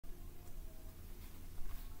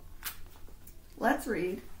Let's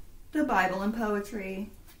read the Bible and poetry.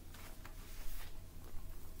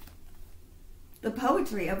 The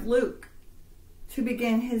poetry of Luke. To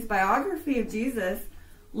begin his biography of Jesus,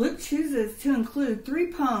 Luke chooses to include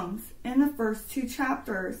 3 poems in the first 2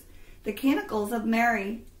 chapters: the Canticles of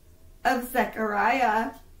Mary, of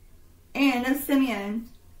Zechariah, and of Simeon,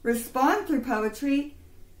 respond through poetry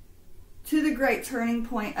to the great turning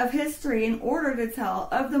point of history in order to tell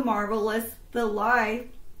of the marvelous, the life,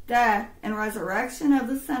 death, and resurrection of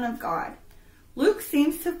the Son of God. Luke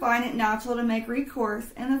seems to find it natural to make recourse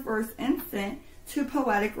in the first instant to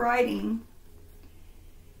poetic writing.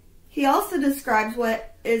 He also describes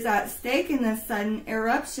what is at stake in this sudden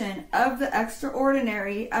eruption of the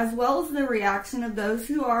extraordinary, as well as the reaction of those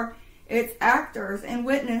who are its actors and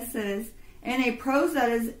witnesses, in a prose that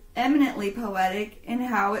is eminently poetic in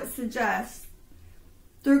how it suggests,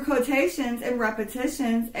 through quotations and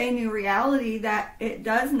repetitions, a new reality that it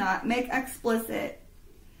does not make explicit.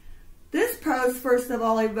 This prose first of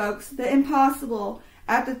all evokes the impossible.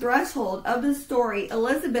 At the threshold of the story,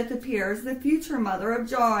 Elizabeth appears, the future mother of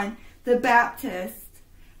John the Baptist.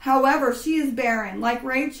 However, she is barren, like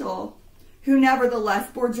Rachel, who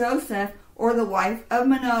nevertheless bore Joseph, or the wife of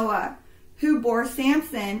Manoah, who bore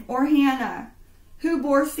Samson, or Hannah, who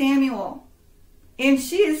bore Samuel. And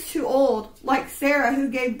she is too old, like Sarah, who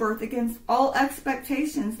gave birth against all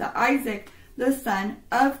expectations to Isaac, the son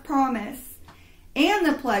of promise, and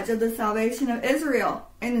the pledge of the salvation of Israel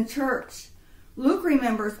in the church. Luke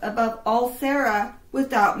remembers above all Sarah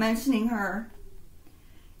without mentioning her,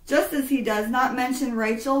 just as he does not mention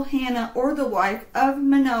Rachel, Hannah, or the wife of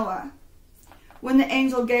Manoah. When the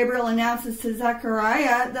angel Gabriel announces to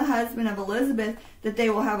Zechariah, the husband of Elizabeth, that they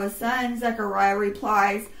will have a son, Zechariah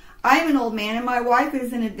replies, "I am an old man and my wife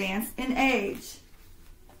is advanced in age."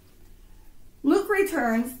 Luke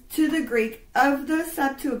returns to the Greek of the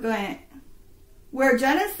Septuagint, where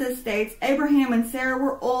Genesis states Abraham and Sarah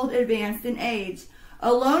were old, advanced in age.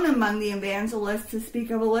 Alone among the evangelists to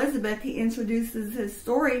speak of Elizabeth, he introduces his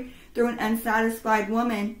story through an unsatisfied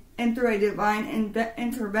woman and through a divine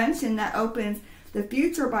intervention that opens the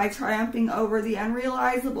future by triumphing over the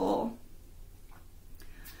unrealizable.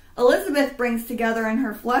 Elizabeth brings together in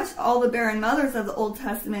her flesh all the barren mothers of the Old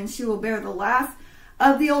Testament. She will bear the last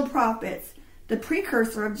of the old prophets, the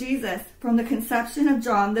precursor of Jesus. From the conception of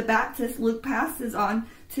John the Baptist, Luke passes on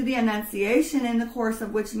to the Annunciation, in the course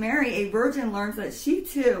of which Mary, a virgin, learns that she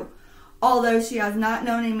too, although she has not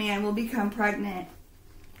known a man, will become pregnant.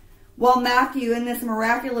 While Matthew, in this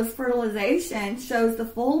miraculous fertilization, shows the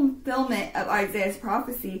fulfillment of Isaiah's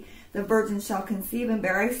prophecy, the virgin shall conceive and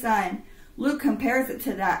bear a son, Luke compares it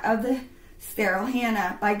to that of the sterile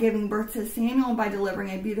Hannah by giving birth to Samuel and by delivering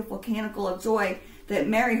a beautiful canticle of joy that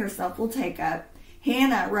Mary herself will take up.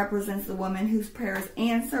 Hannah represents the woman whose prayer is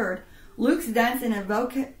answered. Luke's dense and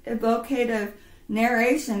evocative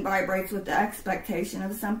narration vibrates with the expectation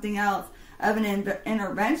of something else, of an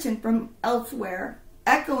intervention from elsewhere,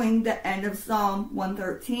 echoing the end of Psalm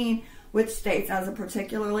 113, which states, as a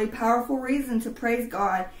particularly powerful reason to praise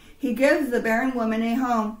God, he gives the barren woman a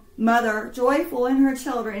home, mother, joyful in her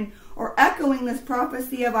children, or echoing this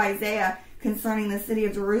prophecy of Isaiah concerning the city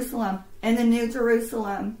of Jerusalem and the New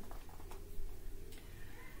Jerusalem.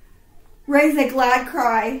 Raise a glad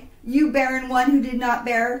cry, you barren one who did not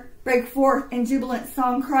bear. Break forth in jubilant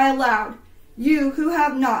song, cry aloud, you who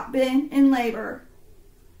have not been in labor.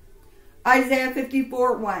 Isaiah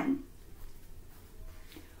 54:1.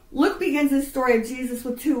 Luke begins his story of Jesus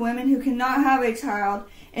with 2 women who cannot have a child,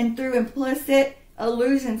 and through implicit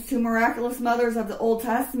allusions to miraculous mothers of the Old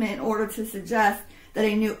Testament in order to suggest that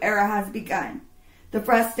a new era has begun. The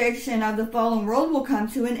frustration of the fallen world will come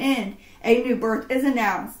to an end. A new birth is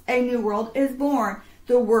announced. A new world is born.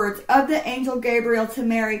 The words of the angel Gabriel to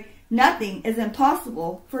Mary, nothing is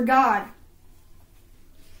impossible for God,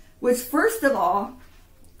 which first of all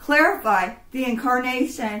clarify the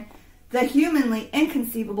incarnation, the humanly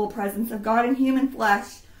inconceivable presence of God in human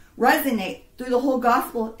flesh, resonate through the whole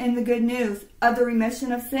gospel in the good news of the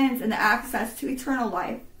remission of sins and the access to eternal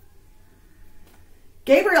life.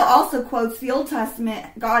 Gabriel also quotes the Old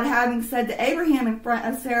Testament, God having said to Abraham in front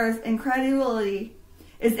of Sarah's incredulity,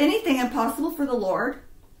 "Is anything impossible for the Lord?"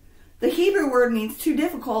 The Hebrew word means too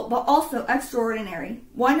difficult, but also extraordinary.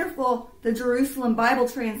 Wonderful, the Jerusalem Bible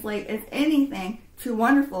translate, is anything too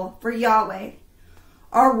wonderful for Yahweh.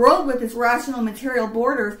 Our world, with its rational material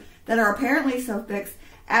borders that are apparently so fixed,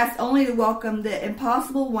 asks only to welcome the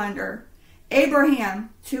impossible wonder. Abraham,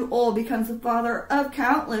 too old, becomes the father of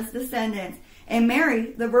countless descendants, and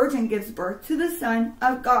Mary, the virgin, gives birth to the Son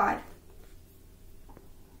of God.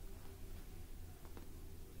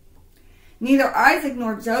 Neither Isaac,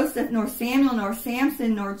 nor Joseph, nor Samuel, nor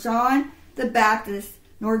Samson, nor John the Baptist,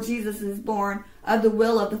 nor Jesus is born of the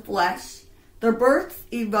will of the flesh. Their births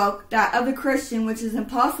evoke that of the Christian, which is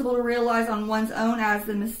impossible to realize on one's own, as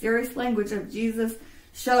the mysterious language of Jesus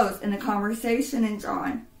shows in the conversation in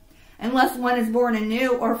John. Unless one is born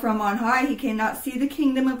anew or from on high, he cannot see the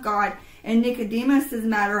kingdom of God. And Nicodemus'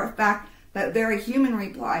 matter-of-fact but very human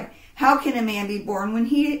reply, how can a man be born when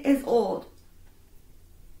he is old?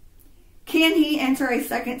 Can he enter a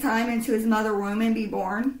second time into his mother womb and be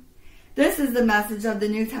born? This is the message of the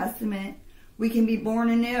New Testament. We can be born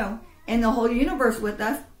anew, and the whole universe with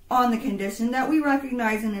us, on the condition that we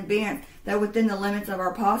recognize in advance that within the limits of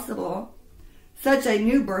our possible, such a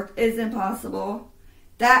new birth is impossible.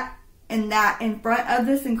 That in front of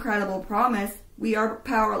this incredible promise, we are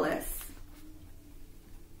powerless.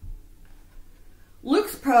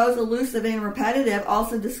 Luke's prose, elusive and repetitive,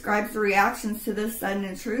 also describes the reactions to this sudden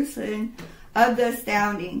intrusion of the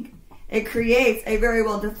astounding. It creates a very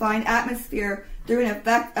well-defined atmosphere through an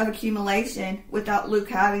effect of accumulation without Luke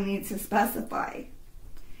having need to specify.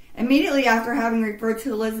 Immediately after having referred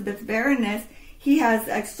to Elizabeth's barrenness, he has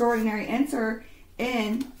the extraordinary enter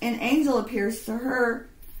in. An angel appears to her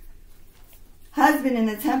husband in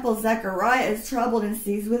the temple. Zechariah is troubled and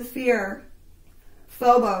seized with fear.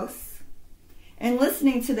 Phobos. And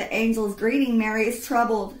listening to the angel's greeting, Mary is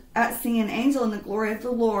troubled at seeing an angel in the glory of the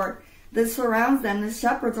Lord that surrounds them. The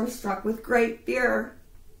shepherds are struck with great fear.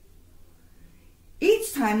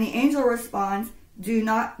 Each time the angel responds, do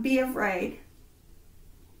not be afraid.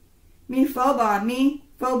 Me phoba, me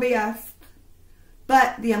phobias.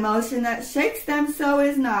 But the emotion that shakes them so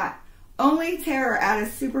is not only terror at a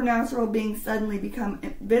supernatural being suddenly become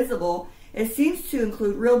visible. It seems to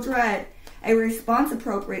include real dread, a response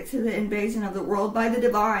appropriate to the invasion of the world by the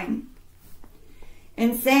divine.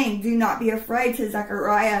 In saying, do not be afraid, to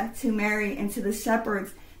Zechariah, to Mary, and to the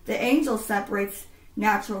shepherds, the angel separates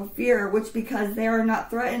natural fear, which because they are not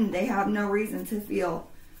threatened, they have no reason to feel,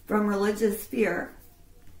 from religious fear,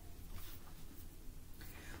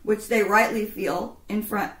 which they rightly feel in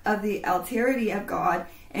front of the alterity of God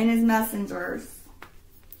and his messengers.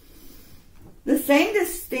 The same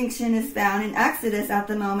distinction is found in Exodus at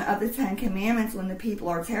the moment of the Ten Commandments, when the people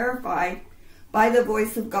are terrified by the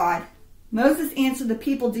voice of God. Moses answered the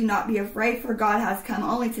people, do not be afraid, for God has come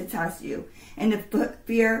only to test you and to put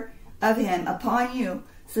fear of him upon you,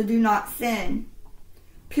 so do not sin.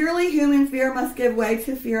 Purely human fear must give way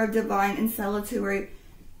to fear of divine and salutary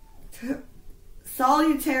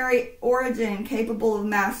origin, capable of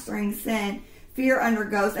mastering sin. Fear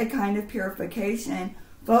undergoes a kind of purification.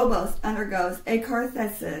 Phobos undergoes a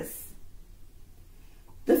catharsis.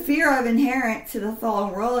 The fear of inherent to the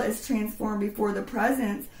fallen world is transformed before the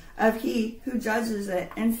presence of he who judges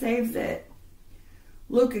it and saves it.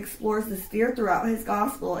 Luke explores this fear throughout his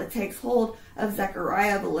gospel. It takes hold of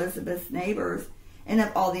Zechariah, of Elizabeth's neighbors, and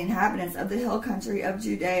of all the inhabitants of the hill country of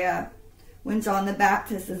Judea, when John the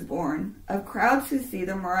Baptist is born, of crowds who see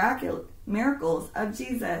the miracles of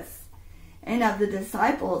Jesus, and of the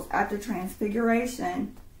disciples at the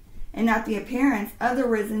transfiguration, and at the appearance of the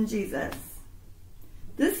risen Jesus.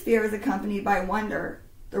 This fear is accompanied by wonder.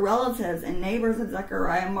 The relatives and neighbors of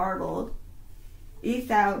Zechariah marveled.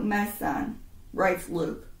 "Ethou Mason," writes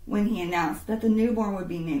Luke, when he announced that the newborn would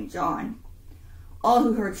be named John. All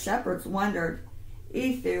who heard shepherds wondered.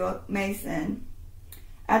 "Ethou Mason."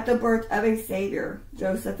 At the birth of a Savior,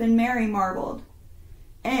 Joseph and Mary marveled.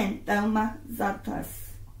 "En thou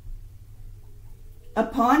Mazatus."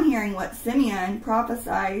 Upon hearing what Simeon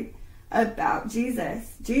prophesied about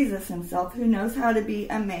Jesus himself, who knows how to be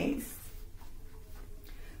amazed.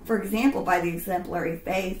 For example, by the exemplary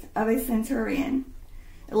faith of a centurion,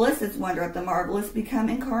 elicits wonder at the marvelous become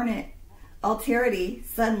incarnate, alterity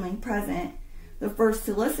suddenly present. The first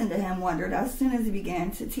to listen to him wondered as soon as he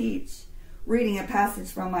began to teach. Reading a passage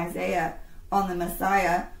from Isaiah on the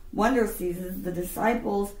Messiah, wonder seizes the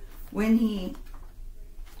disciples when he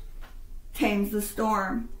tames the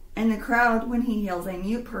storm, and the crowd when he heals a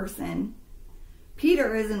mute person.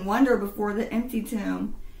 Peter is in wonder before the empty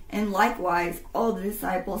tomb, and likewise all the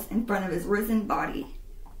disciples in front of his risen body.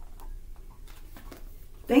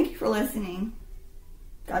 Thank you for listening.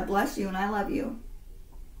 God bless you, and I love you.